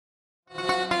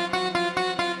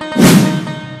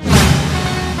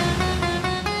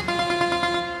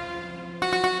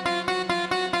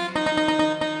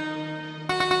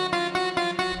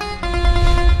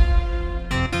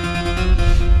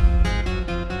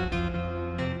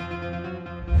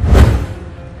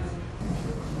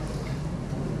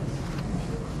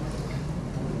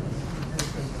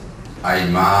ای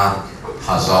مرگ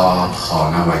هزار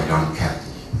خانه ویران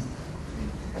کردی،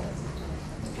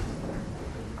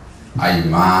 ای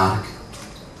مرگ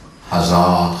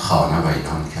هزار خانه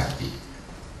ویران کردی.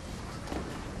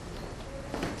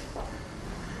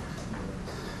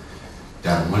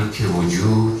 در ملک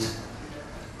وجود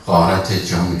غارت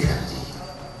جان کردی،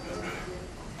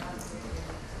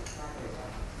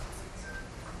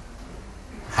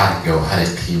 هر گوهر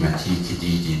قیمتی که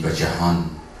دیدی به جهان،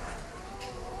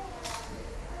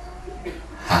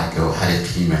 هر گوهر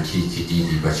قیمتی که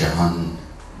دیدی به جهان،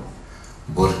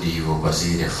 بردی و به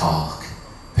زیر خاک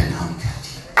پنهان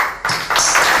کردی.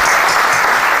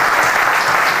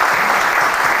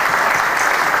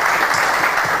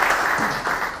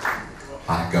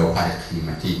 هر گوهر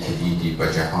قیمتی که دیدی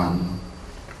به جهان،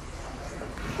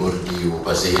 بردی و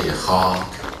به زیر خاک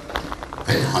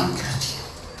پنهان کردی.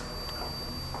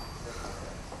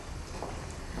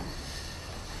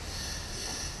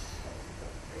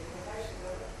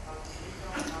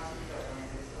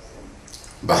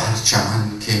 به هر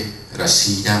چمن که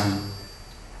رسیدم،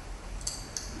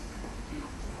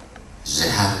 ز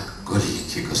هر گلی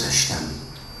که گذشتم،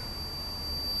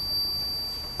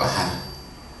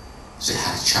 ز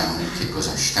هر چمن که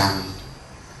گذشتم،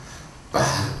 به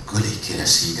هر گلی که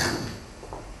رسیدم،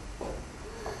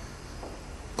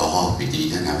 با آب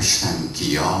دیده نوشتم که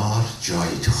یار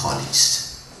جای تو خالی است.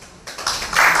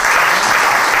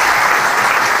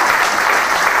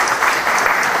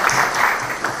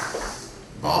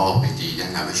 با آب دیده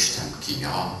نوشتم که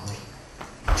یار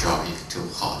جای تو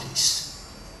خالی است.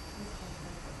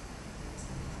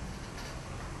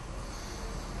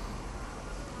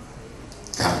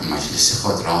 در مجلس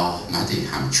خود راه مده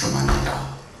همچو منی را،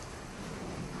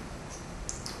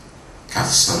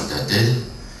 کافسرده دل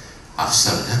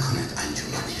افسرده کند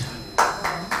انجمنی را.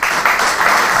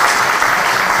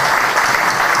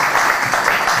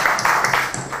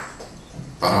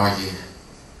 برای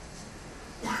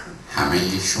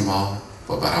همه شما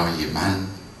و برای من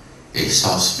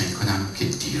احساس می کنم که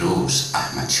دیروز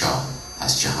احمد شاه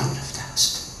از جهان رفته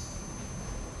است.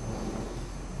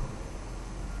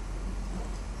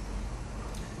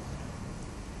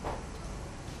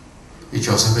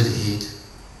 اجازه بدهید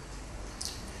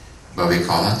به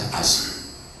وکالت از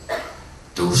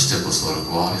دوست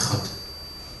بزرگوار خود،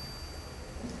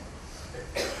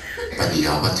 به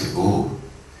نیابت او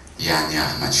یعنی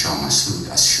احمد شاه مسعود،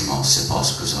 از شما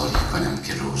سپاسگزاری کنم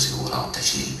که روز او را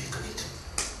تشریح میکنید.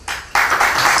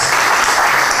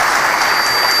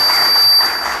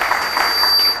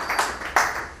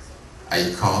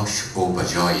 ای کاش او به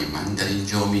جای من در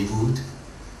اینجا می بود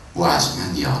و از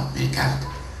من یاد میکرد،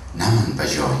 نه من به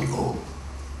جای او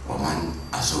و من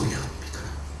از او یاد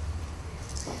میکنم.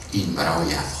 این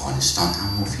برای افغانستان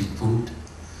هم مفید بود،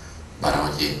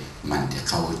 برای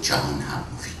منطقه و جهان هم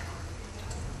مفید بود.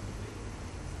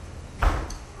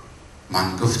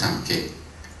 من گفتم که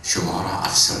شما را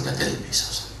افسرده دل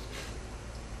میسازم،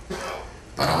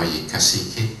 برای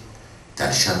کسی که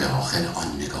در شب آخر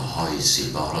آن نگاه های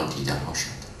زیبا را دیده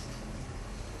باشد،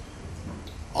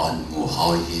 آن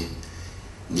موهای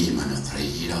نیمه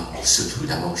نقره‌ای را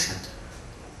ستوده باشد،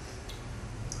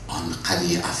 آن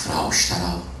قدی افراشته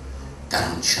را در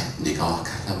آن شب نگاه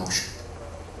کرده باشد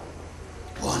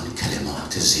و آن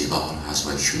کلمات زیبا را از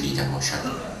وی شنیده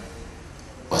باشد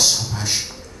و صبحش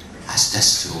از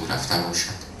دست او رفته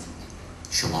باشد.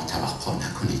 شما توقع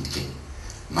نکنید که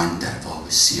من در باب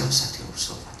سیاست او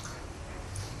صحبت کنم.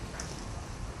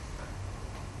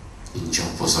 اینجا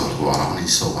بزرگوارانی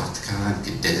صحبت کردند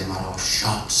که دل مرا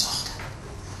شاد ساختند.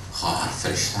 خواهر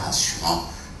فرشته از شما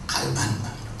قلباً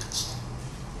ممنون است.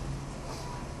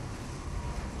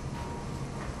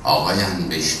 آقای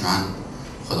انبشمن،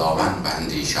 خداوند به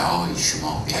اندیشه های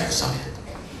شما بیفزاید.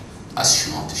 از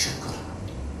شما تشکر.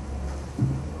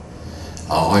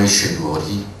 آقای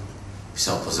شنواری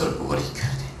بسیار بزرگواری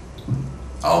کرده.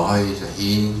 آقای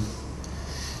رحیم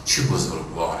چه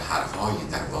بزرگوار حرفهای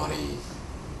درباره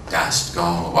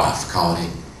دستگاه و افکار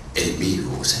علمی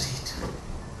او زدید.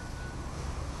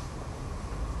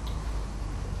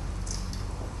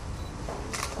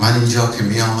 من اینجا که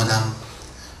می آمدم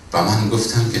و من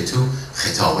گفتم که تو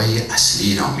خطابه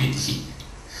اصلی را می دهی.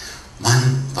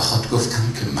 من به خود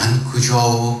گفتم که من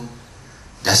کجا و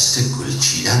دست گل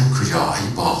چیدن کجا؟ ای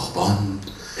باغبان،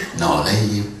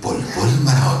 ناله بلبل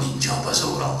مرا اینجا به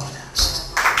زور آورده است.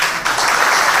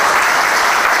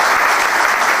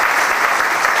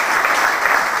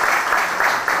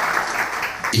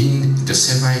 این دو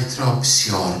سه بیت را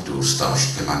بسیار دوست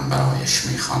داشت که من برایش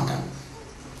میخواندم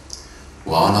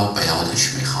و حالا به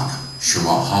یادش میخوانم.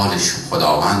 شما حالش،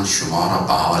 خداوند شما را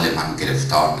به حال من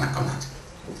گرفتار نکند.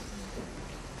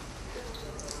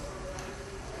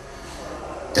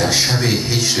 در شب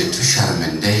هجر تو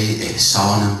شرمنده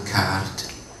احسانم کرد،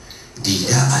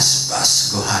 دیده از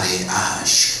بس گوهر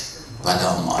اشک و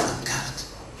دامانم کرد.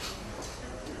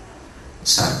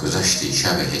 سرگذشتی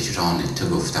شب هجران تو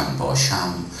گفتم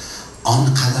باشم،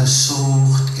 آنقدر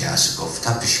سوخت که از گفته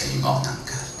پشیمانم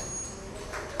کرد.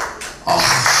 آه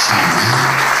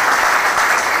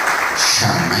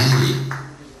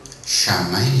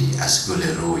شمعی از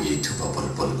گل روی تو با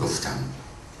بلبل گفتم،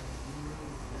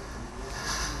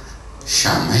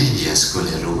 شمعی از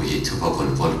گل روی تو با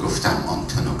بلبل گفتم، آن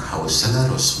تنک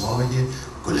حوصله رسوای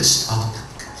گلستانم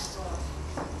کرد.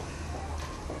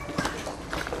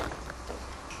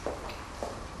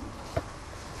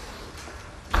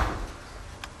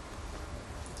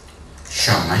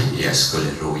 شمعی از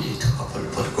گل روی تو با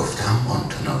بلبل گفتم، آن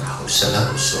تنک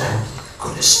حوصله رسوای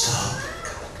گلستانم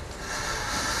کرد.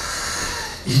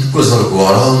 این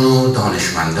بزرگواران و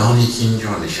دانشمندانی که اینجا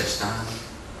نشستند،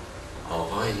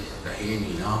 آقای رحیم،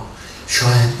 اینا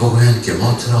شاید بگویند که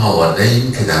ما تو را آورده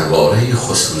ایم که درباره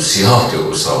خصوصیات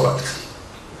او صحبت کنیم.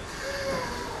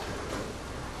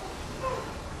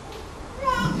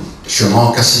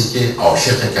 شما کسی که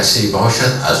عاشق کسی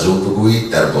باشد از او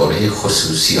بگویید درباره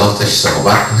خصوصیاتش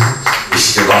صحبت کنید،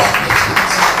 اشتباه میکنید.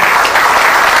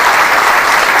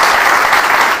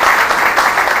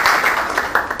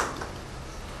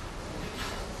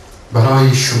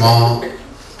 برای شما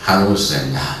هنوز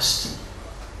زنده است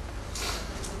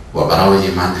و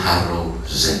برای من هر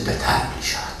روز زنده تر می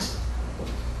شود.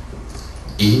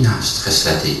 این است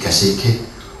خصلت کسی که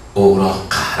او را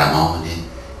قهرمان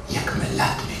یک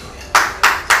ملت می گوید.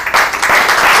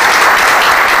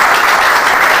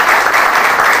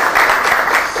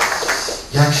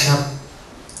 یک شب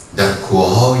در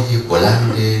کوههای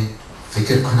بلند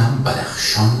فکر کنم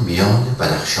بدخشان، میان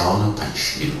بدخشان و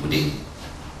پنجشیر بودیم.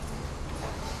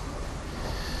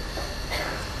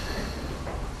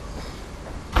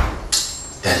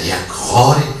 در یک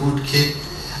غاری بود که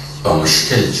با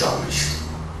مشکل جا می شد.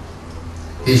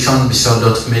 ایشان بسیار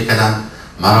لطف میکردن،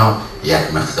 مرا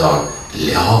یک مقدار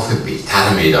لحاف بهتر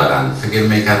میدادن. فکر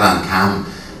میکردن که هم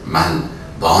من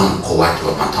با آن قوت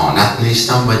و متانت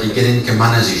نیستم و دیگر این که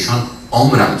من از ایشان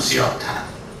عمرم زیادترم.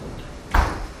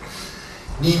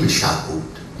 نیم شب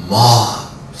بود، ماه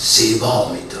زیبا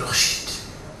می درخشید.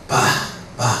 به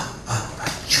به به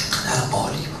به، چقدر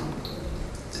عالی بود.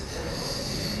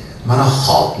 مرا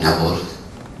خواب نبرد.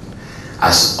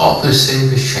 از آقا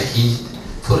صاحب شهید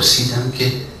پرسیدم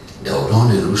که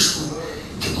دوران روز بود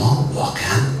که ما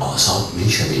واقعا آزاد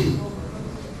می شویم.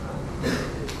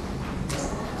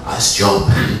 از جا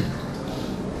پرید،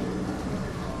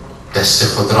 دست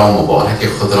خود را، مبارک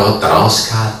خود را دراز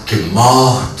کرد که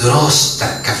ماه درست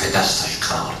در کف دستش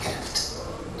قرار گرفت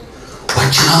و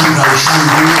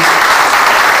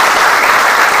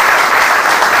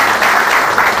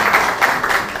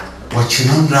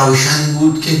چنان روشن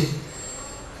بود که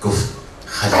گفت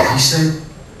خلیلی صاحب،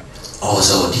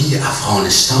 آزادی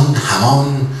افغانستان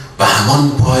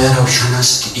همان پای روشن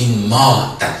است که این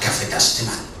ماه در کف دست من.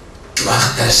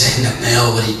 وقت در ذهنت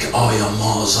نیاوری که آیا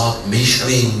ما آزاد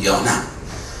میشویم یا نه،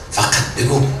 فقط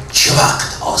بگو چه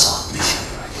وقت آزاد میشویم.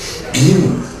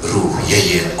 این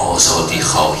روحیه آزادی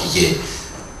خواهی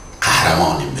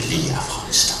قهرمان ملی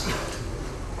افغانستان بود.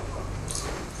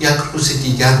 یک روز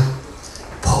دیگر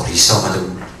پاریس آمده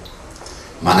بود،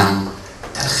 منم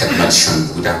در خدمتشون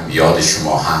بودم، یاد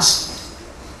شما هست.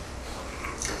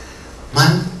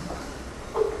 من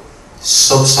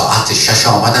صبح ساعت 6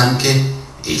 آمدم که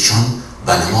ایشان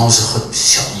به نماز خود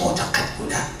بسیار معتقد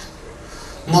بودند.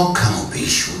 ما کم و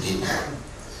بیش بودیم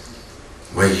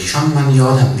و ایشان من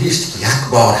یادم نیست که یک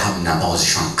بار هم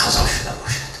نمازشان قضا شده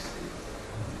باشد.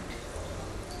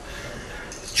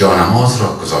 جانماز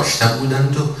را گذاشته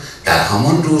بودند و در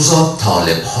همان روزا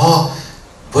طالب ها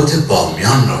بت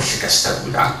بامیان را شکسته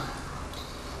بودند.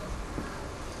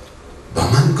 و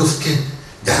من گفت که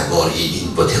درباره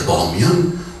این بت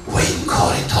بامیان و این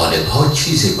کار طالب ها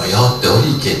چیزی به یاد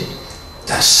داری که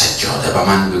در سجاده به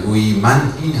من بگویی؟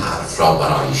 من این حرف را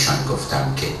برایشان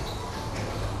گفتم که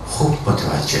خوب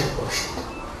متوجه باشید.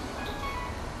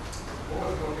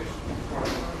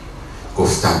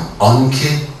 گفتم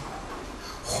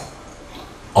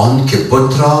آن که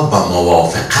بت را به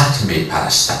موافقت می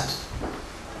پرستد،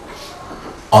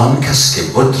 آن کس که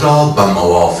بت را به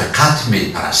موافقت می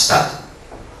پرستد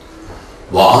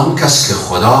و آن کس که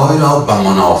خدای را به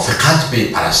منافقت می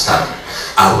پرستد،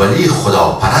 اولی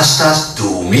خدا پرست است،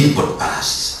 دومی بت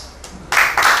پرست.